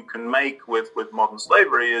that you can make with modern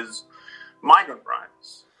slavery is migrant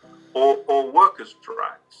rights or workers'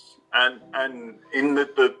 rights. And in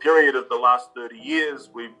the period of the last 30 years,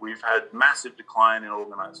 we've had massive decline in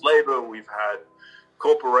organized labor. We've had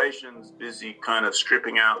corporations busy kind of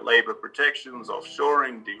stripping out labor protections,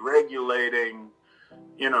 offshoring, deregulating,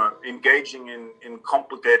 engaging in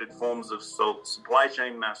complicated forms of supply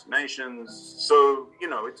chain machinations. So,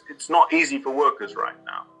 it's not easy for workers right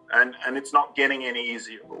now. And it's not getting any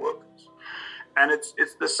easier for workers. And it's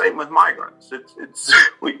the same with migrants.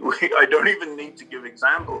 I don't even need to give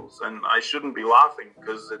examples, and I shouldn't be laughing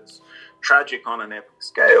because it's tragic on an epic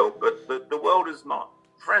scale, but the world is not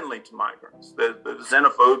friendly to migrants. The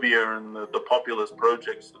xenophobia and the populist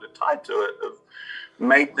projects that are tied to it have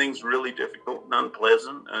made things really difficult and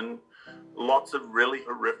unpleasant, and lots of really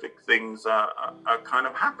horrific things are kind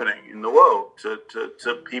of happening in the world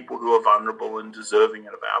to people who are vulnerable and deserving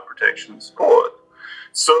of our protection and support.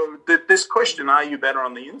 So this question, are you better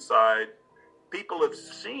on the inside? People have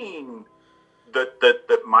seen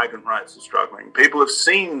that migrant rights are struggling. People have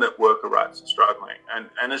seen that worker rights are struggling.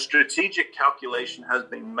 And a strategic calculation has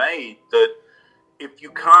been made that if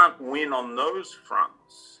you can't win on those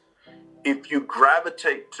fronts, if you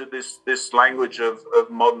gravitate to this language of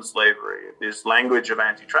modern slavery, this language of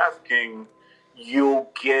anti-trafficking,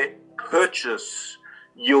 you'll get purchase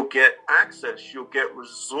you'll get access, you'll get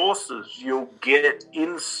resources, you'll get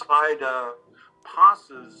insider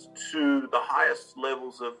passes to the highest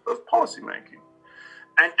levels of policymaking.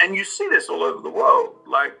 And you see this all over the world.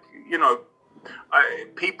 Like,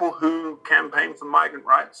 people who campaign for migrant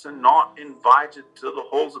rights are not invited to the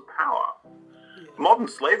halls of power. Modern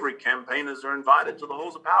slavery campaigners are invited to the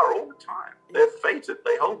halls of power all the time. They're feted.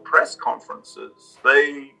 They hold press conferences.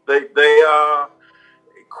 They are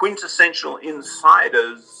quintessential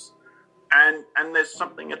insiders, and there's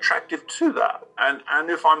something attractive to that. And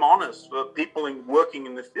if I'm honest, for people working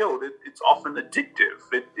in the field, it's often addictive.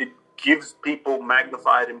 It gives people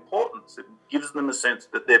magnified importance. It gives them a sense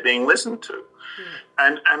that they're being listened to.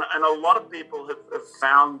 And a lot of people have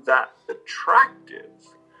found that attractive.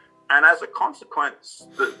 And as a consequence,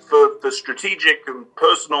 for strategic and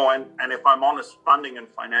personal, and if I'm honest, funding and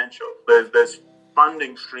financial, there's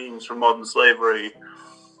funding streams from modern slavery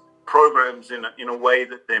programs in a way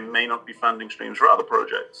that there may not be funding streams for other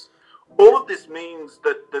projects. All of this means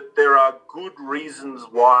that there are good reasons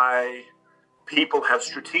why people have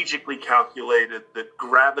strategically calculated that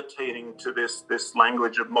gravitating to this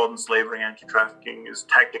language of modern slavery anti-trafficking is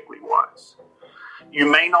tactically wise. You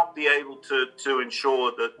may not be able to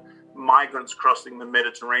ensure that migrants crossing the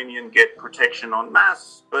Mediterranean get protection en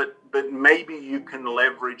masse, but maybe you can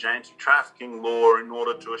leverage anti-trafficking law in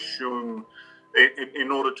order to ensure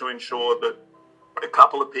that a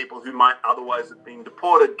couple of people who might otherwise have been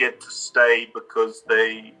deported get to stay because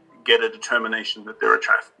they get a determination that they're a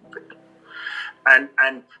trafficking victim.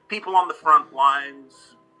 And people on the front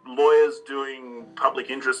lines, lawyers doing public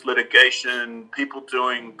interest litigation, people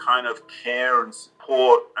doing kind of care and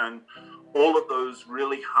support, and all of those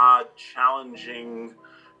really hard, challenging,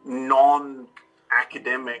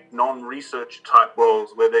 non-academic, non-research type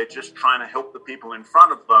roles where they're just trying to help the people in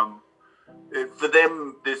front of them. For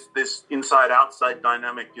them, this inside-outside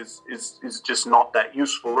dynamic is just not that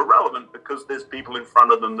useful or relevant, because there's people in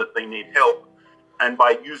front of them that they need help. And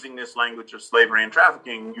by using this language of slavery and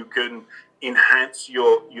trafficking, you can enhance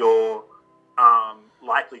your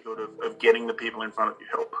likelihood of getting the people in front of you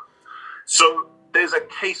help. So there's a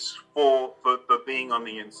case for being on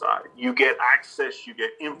the inside. You get access, you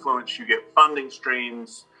get influence, you get funding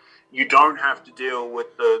streams. You don't have to deal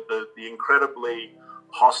with the incredibly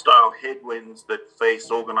hostile headwinds that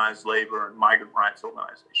face organized labor and migrant rights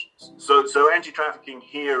organizations. So anti-trafficking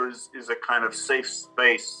here is a kind of safe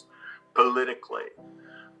space politically.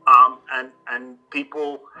 And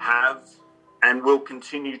people have and will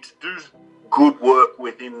continue to do good work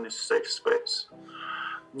within this safe space.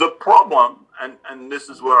 The problem, and this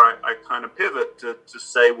is where I kind of pivot to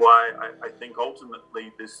say why I think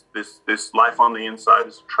ultimately this life on the inside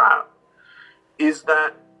is a trap, is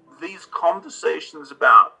that these conversations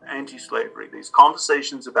about anti-slavery, these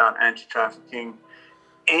conversations about anti-trafficking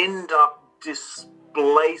end up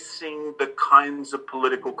displacing the kinds of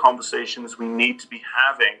political conversations we need to be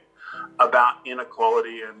having about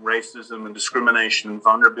inequality and racism and discrimination and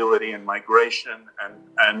vulnerability and migration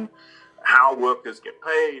and how workers get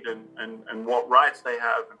paid and what rights they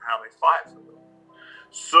have and how they fight for them.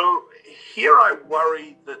 So here I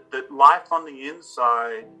worry that life on the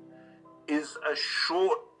inside is a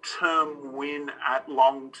short-term win at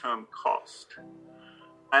long-term cost.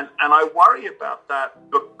 And I worry about that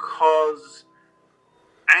because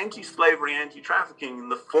anti-slavery, anti-trafficking, in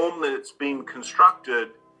the form that it's been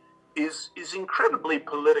constructed, is incredibly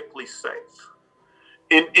politically safe.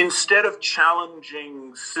 Instead of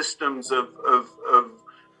challenging systems of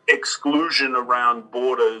exclusion around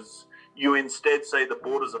borders, you instead say the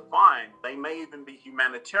borders are fine. They may even be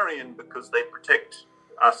humanitarian because they protect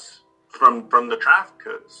us from the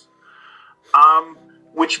traffickers.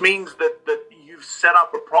 Which means that you've set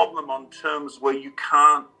up a problem on terms where you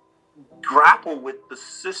can't grapple with the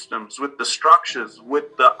systems, with the structures,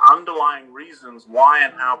 with the underlying reasons why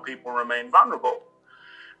and how people remain vulnerable.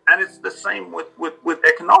 And it's the same with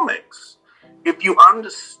economics. If you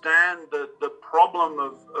understand the problem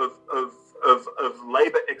of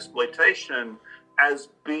labor exploitation as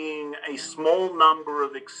being a small number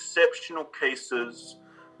of exceptional cases,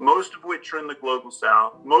 most of which are in the global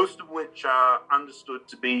south, most of which are understood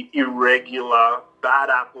to be irregular, bad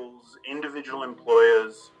apples, individual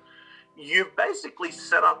employers, you basically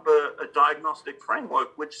set up a diagnostic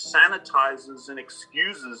framework which sanitizes and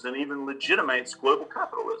excuses and even legitimates global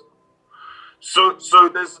capitalism. So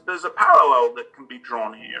there's a parallel that can be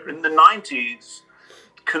drawn here. In the 90s,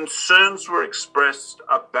 concerns were expressed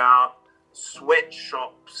about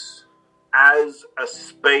sweatshops as a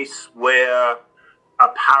space where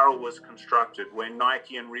apparel was constructed, where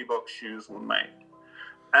Nike and Reebok shoes were made.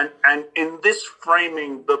 And in this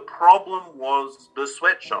framing, the problem was the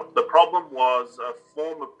sweatshop. The problem was a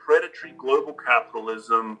form of predatory global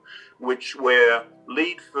capitalism, where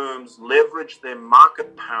lead firms leverage their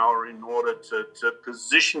market power in order to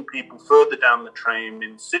position people further down the train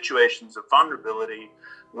in situations of vulnerability,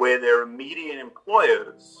 where their immediate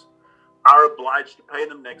employers are obliged to pay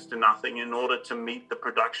them next to nothing in order to meet the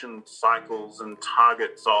production cycles and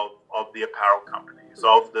targets of the apparel companies,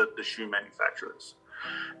 of the shoe manufacturers.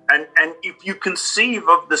 And if you conceive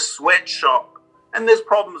of the sweatshop, and there's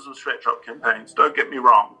problems with sweatshop campaigns, don't get me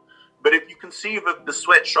wrong, but if you conceive of the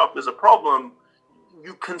sweatshop as a problem,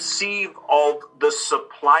 you conceive of the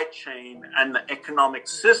supply chain and the economic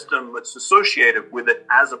system that's associated with it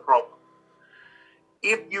as a problem.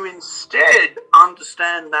 If you instead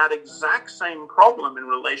understand that exact same problem in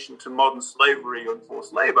relation to modern slavery and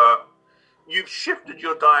forced labor, you've shifted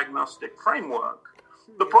your diagnostic framework.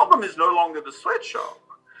 The problem is no longer the sweatshop.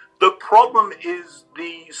 The problem is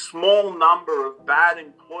the small number of bad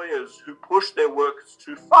employers who push their workers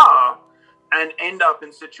too far and end up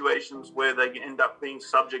in situations where they end up being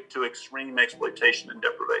subject to extreme exploitation and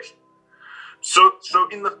deprivation. So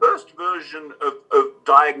in the first version of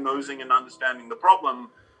diagnosing and understanding the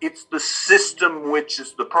problem, it's the system which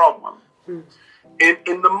is the problem.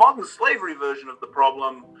 In the modern slavery version of the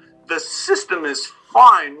problem, the system is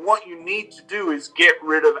fine. What you need to do is get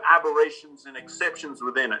rid of aberrations and exceptions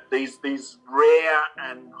within it. These rare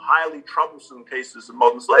and highly troublesome cases of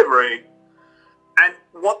modern slavery. And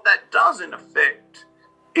what that does, in effect,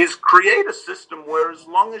 is create a system where as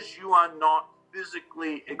long as you are not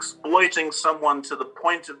physically exploiting someone to the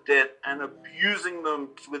point of death and abusing them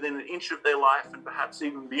within an inch of their life and perhaps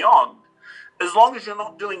even beyond, as long as you're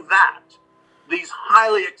not doing that, these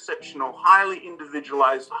highly exceptional, highly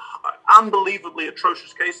individualized, unbelievably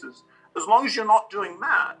atrocious cases, as long as you're not doing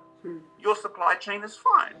that, your supply chain is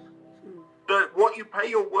fine. What you pay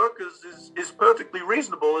your workers is perfectly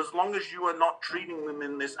reasonable as long as you are not treating them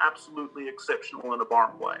in this absolutely exceptional and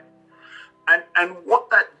abhorrent way. And what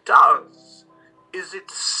that does is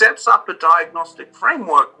it sets up a diagnostic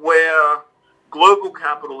framework where global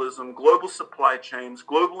capitalism, global supply chains,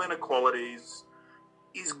 global inequalities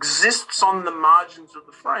exists on the margins of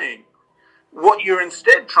the frame. What you're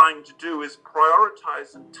instead trying to do is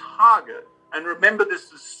prioritize and target, and remember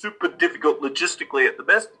this is super difficult logistically at the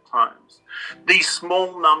best of times, the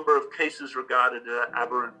small number of cases regarded as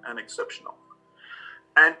aberrant and exceptional.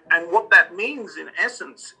 And what that means in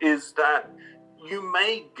essence is that you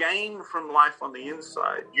may gain from life on the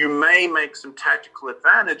inside, you may make some tactical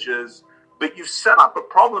advantages, but you've set up a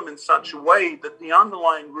problem in such a way that the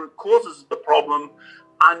underlying root causes of the problem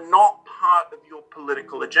are not part of your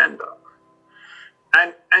political agenda.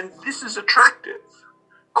 And this is attractive.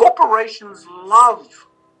 Corporations love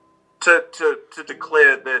to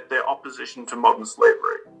declare their opposition to modern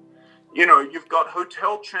slavery. You know, you've got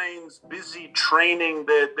hotel chains busy training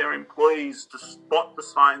their employees to spot the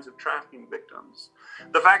signs of trafficking victims.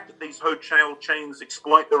 The fact that these hotel chains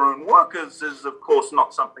exploit their own workers is, of course,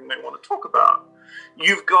 not something they want to talk about.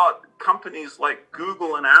 You've got companies like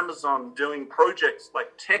Google and Amazon doing projects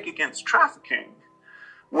like Tech Against Trafficking,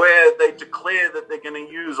 where they declare that they're going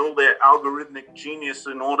to use all their algorithmic genius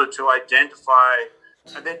in order to identify,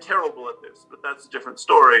 and they're terrible at this, but that's a different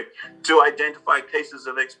story, to identify cases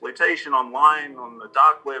of exploitation online, on the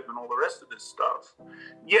dark web, and all the rest of this stuff.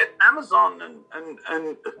 Yet Amazon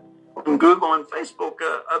and Google and Facebook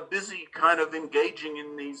are busy kind of engaging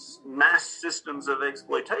in these mass systems of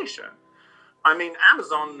exploitation. I mean,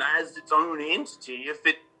 Amazon as its own entity, if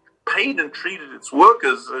it paid and treated its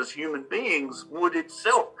workers as human beings, would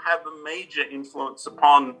itself have a major influence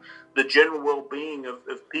upon the general well-being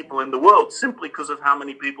of people in the world simply because of how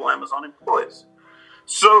many people Amazon employs.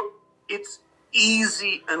 So it's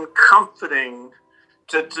easy and comforting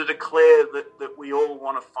to declare that we all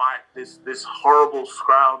want to fight this horrible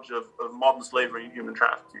scourge of modern slavery and human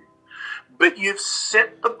trafficking. But you've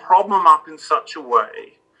set the problem up in such a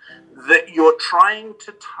way that you're trying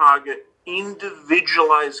to target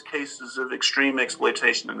individualized cases of extreme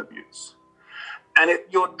exploitation and abuse. And if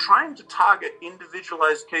you're trying to target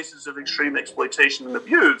individualized cases of extreme exploitation and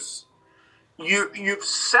abuse, you've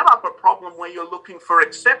set up a problem where you're looking for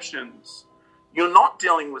exceptions. You're not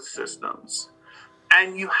dealing with systems.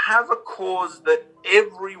 And you have a cause that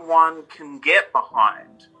everyone can get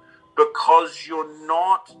behind because you're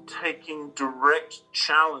not taking direct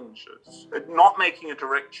challenges, not making a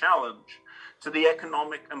direct challenge to the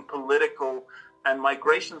economic and political and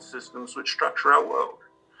migration systems which structure our world.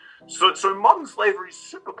 So modern slavery is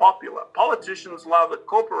super popular. Politicians love it.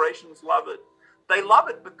 Corporations love it. They love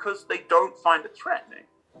it because they don't find it threatening.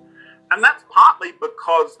 And that's partly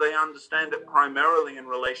because they understand it primarily in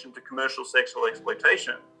relation to commercial sexual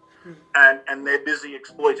exploitation. And they're busy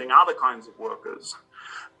exploiting other kinds of workers.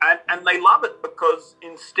 And they love it because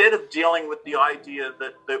instead of dealing with the idea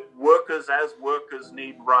that workers as workers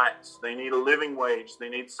need rights, they need a living wage, they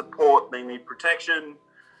need support, they need protection,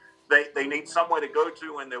 they need somewhere to go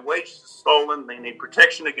to when their wages are stolen, they need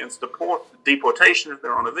protection against deportation if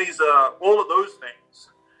they're on a visa, all of those things.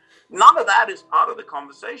 None of that is part of the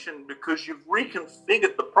conversation because you've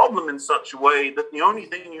reconfigured the problem in such a way that the only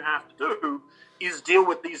thing you have to do is deal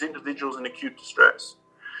with these individuals in acute distress.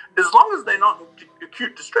 As long as they're not in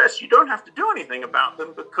acute distress, you don't have to do anything about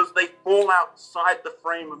them because they fall outside the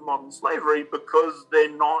frame of modern slavery because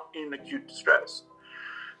they're not in acute distress.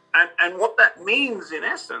 And what that means, in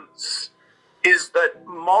essence, is that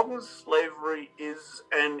modern slavery is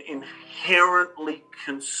an inherently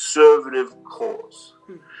conservative cause.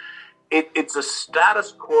 It's a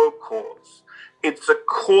status quo cause. It's a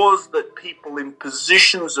cause that people in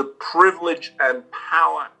positions of privilege and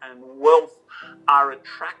power and wealth are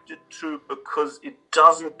attracted to because it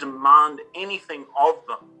doesn't demand anything of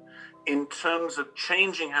them in terms of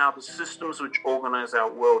changing how the systems which organize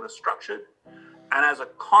our world are structured. And as a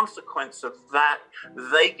consequence of that,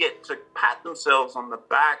 they get to pat themselves on the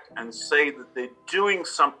back and say that they're doing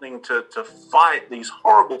something to fight these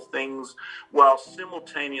horrible things while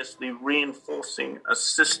simultaneously reinforcing a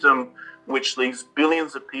system which leaves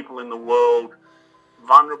billions of people in the world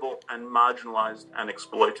vulnerable and marginalized and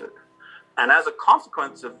exploited. And as a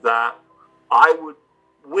consequence of that, I would,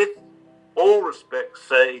 with all respect,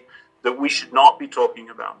 say that we should not be talking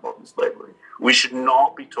about modern slavery. We should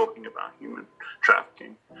not be talking about human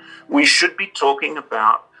trafficking. We should be talking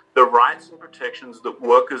about the rights and protections that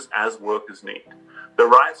workers as workers need, the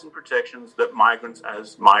rights and protections that migrants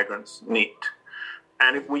as migrants need.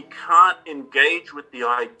 And if we can't engage with the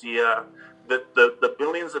idea that the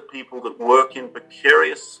billions of people that work in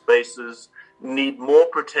precarious spaces need more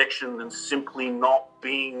protection than simply not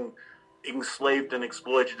being enslaved and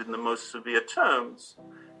exploited in the most severe terms,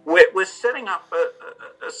 we're setting up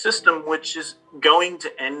a system which is going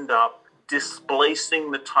to end up displacing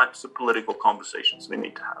the types of political conversations we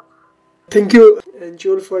need to have. Thank you,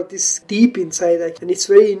 Joel, for this deep insight. And it's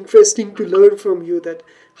very interesting to learn from you that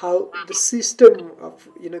how the system of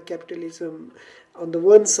capitalism on the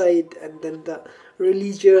one side, and then the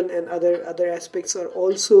religion and other aspects are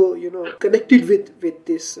also connected with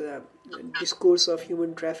this discourse of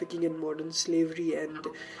human trafficking and modern slavery,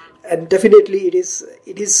 and definitely it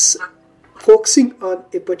is focusing on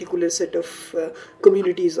a particular set of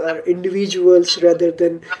communities or individuals rather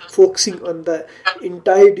than focusing on the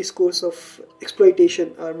entire discourse of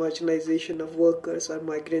exploitation or marginalization of workers or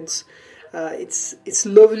migrants. It's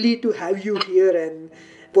lovely to have you here, and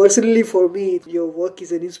personally for me your work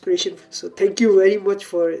is an inspiration. So thank you very much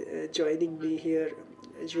for joining me here,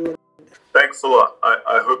 Joel. Thanks a lot.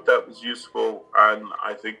 I hope that was useful, and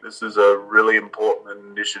I think this is a really important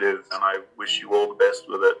initiative, and I wish you all the best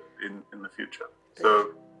with it in the future.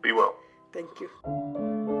 So be well. Thank you.